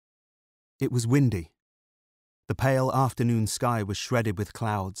It was windy. The pale afternoon sky was shredded with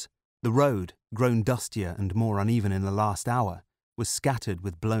clouds. The road, grown dustier and more uneven in the last hour, was scattered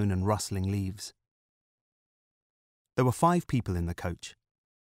with blown and rustling leaves. There were 5 people in the coach.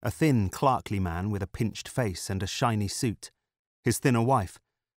 A thin, clerkly man with a pinched face and a shiny suit, his thinner wife,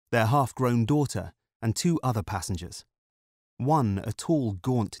 their half-grown daughter, and 2 other passengers. One a tall,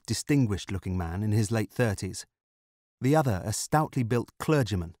 gaunt, distinguished-looking man in his late 30s. The other a stoutly built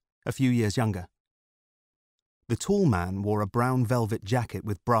clergyman, a few years younger. The tall man wore a brown velvet jacket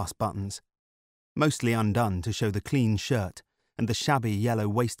with brass buttons, mostly undone to show the clean shirt and the shabby yellow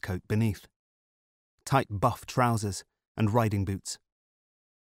waistcoat beneath, tight buff trousers and riding boots.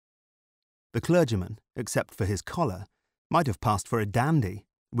 The clergyman, except for his collar, might have passed for a dandy,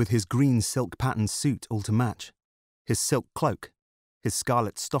 with his green silk-patterned suit all to match, his silk cloak, his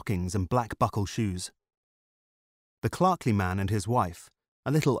scarlet stockings and black buckle shoes. The clerkly man and his wife,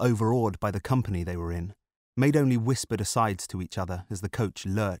 a little overawed by the company they were in, made only whispered asides to each other as the coach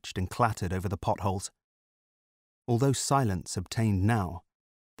lurched and clattered over the potholes. Although silence obtained now,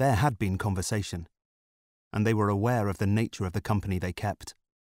 there had been conversation, and they were aware of the nature of the company they kept.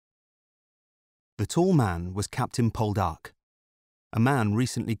 The tall man was Captain Poldark, a man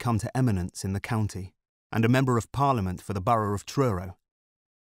recently come to eminence in the county, and a member of Parliament for the borough of Truro.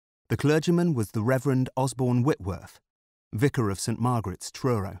 The clergyman was the Reverend Osborne Whitworth, vicar of St Margaret's,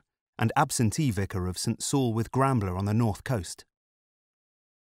 Truro, and absentee vicar of St Saul with Grambler on the north coast.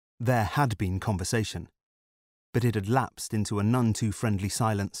 There had been conversation, but it had lapsed into a none too friendly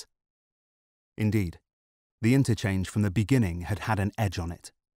silence. Indeed, the interchange from the beginning had had an edge on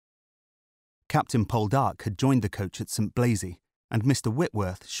it. Captain Poldark had joined the coach at St Blaise, and Mr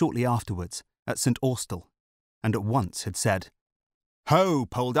Whitworth shortly afterwards at St Austell, and at once had said, "Ho,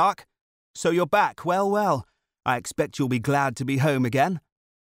 Poldark! So you're back, well. I expect you'll be glad to be home again.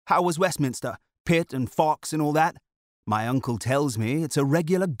 How was Westminster? Pitt and Fox and all that? My uncle tells me it's a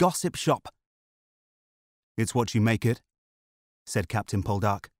regular gossip shop." "It's what you make it," said Captain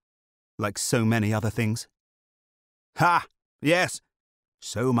Poldark, "like so many other things." "Ha! Yes.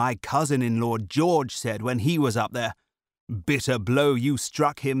 So my cousin-in-law George said when he was up there. Bitter blow you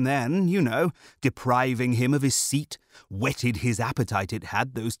struck him then, you know, depriving him of his seat, whetted his appetite it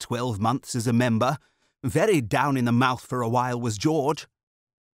had those 12 months as a member. Very down in the mouth for a while was George."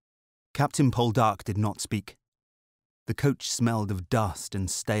 Captain Poldark did not speak. The coach smelled of dust and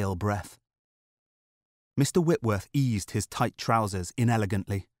stale breath. Mr Whitworth eased his tight trousers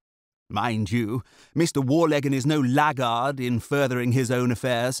inelegantly. "Mind you, Mr Warleggan is no laggard in furthering his own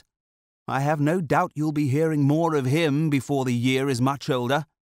affairs. I have no doubt you'll be hearing more of him before the year is much older."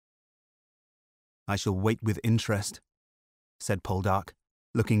 "I shall wait with interest," said Poldark,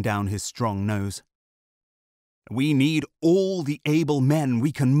 looking down his strong nose. "We need all the able men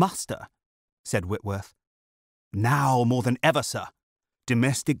we can muster," said Whitworth. "Now more than ever, sir.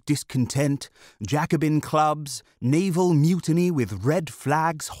 Domestic discontent, Jacobin clubs, naval mutiny with red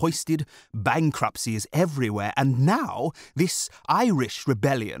flags hoisted, bankruptcies everywhere, and now this Irish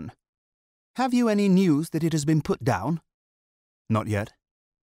rebellion. Have you any news that it has been put down?" "Not yet."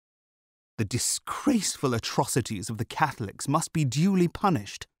 "The disgraceful atrocities of the Catholics must be duly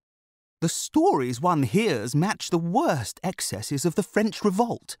punished. The stories one hears match the worst excesses of the French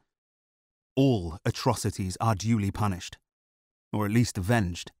revolt." "All atrocities are duly punished, or at least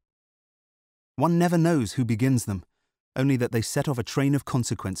avenged. One never knows who begins them, only that they set off a train of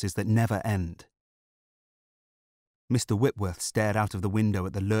consequences that never end." Mr Whitworth stared out of the window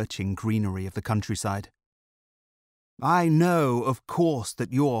at the lurching greenery of the countryside. "I know, of course,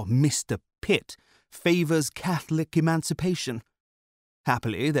 that your Mr Pitt favours Catholic emancipation.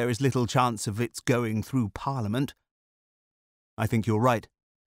 Happily, there is little chance of its going through Parliament." "I think you're right,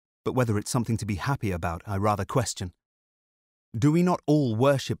 but whether it's something to be happy about, I rather question. Do we not all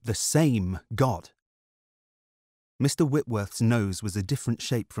worship the same God?" Mr Whitworth's nose was a different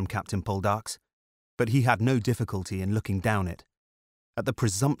shape from Captain Poldark's, but he had no difficulty in looking down it, at the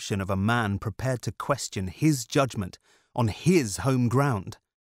presumption of a man prepared to question his judgment on his home ground,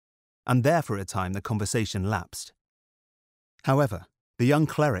 and there for a time the conversation lapsed. However, the young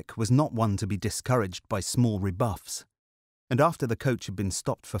cleric was not one to be discouraged by small rebuffs, and after the coach had been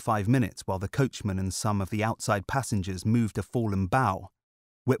stopped for 5 minutes while the coachman and some of the outside passengers moved a fallen bough,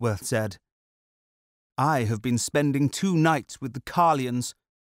 Whitworth said, "I have been spending 2 nights with the Carlyons.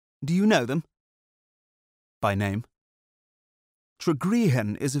 Do you know them?" "By name?"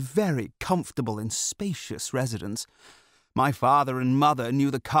 "Tregearhen is a very comfortable and spacious residence. My father and mother knew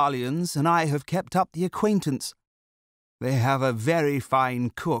the Carlyons, and I have kept up the acquaintance. They have a very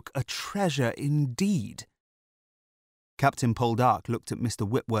fine cook, a treasure indeed." Captain Poldark looked at Mr.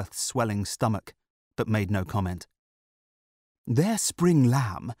 Whitworth's swelling stomach, but made no comment. Their spring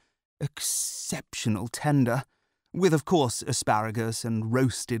lamb, exceptional tender, with, of course, asparagus and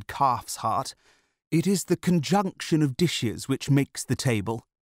roasted calf's heart. It is the conjunction of dishes which makes the table.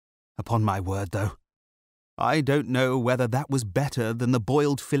 Upon my word, though, I don't know whether that was better than the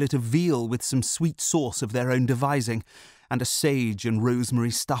boiled fillet of veal with some sweet sauce of their own devising, and a sage and rosemary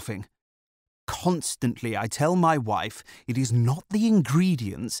stuffing. Constantly I tell my wife it is not the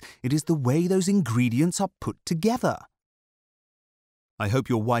ingredients, it is the way those ingredients are put together. I hope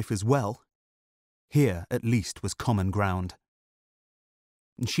your wife is well. Here, at least, was common ground.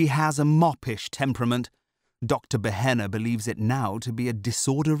 She has a moppish temperament. Dr. Behenna believes it now to be a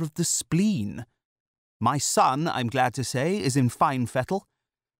disorder of the spleen. My son, I'm glad to say, is in fine fettle.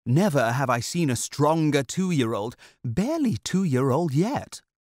 Never have I seen a stronger 2-year-old, barely 2-year-old yet.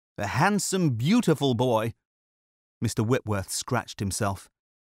 A handsome, beautiful boy. Mr. Whitworth scratched himself.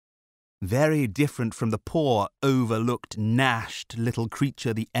 Very different from the poor, overlooked, gnashed little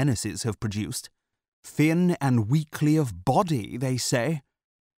creature the Ennises have produced. Thin and weakly of body, they say,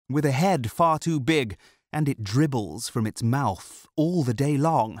 with a head far too big, and it dribbles from its mouth all the day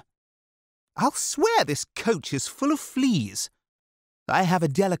long. I'll swear this coach is full of fleas. I have a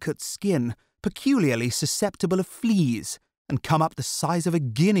delicate skin, peculiarly susceptible of fleas, and come up the size of a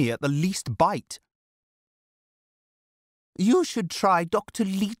guinea at the least bite. You should try Dr.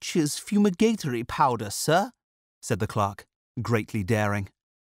 Leach's fumigatory powder, sir, said the clerk, greatly daring.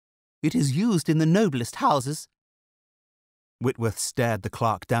 It is used in the noblest houses. Whitworth stared the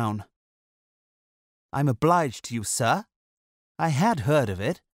clerk down. I'm obliged to you, sir. I had heard of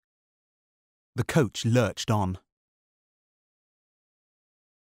it. The coach lurched on.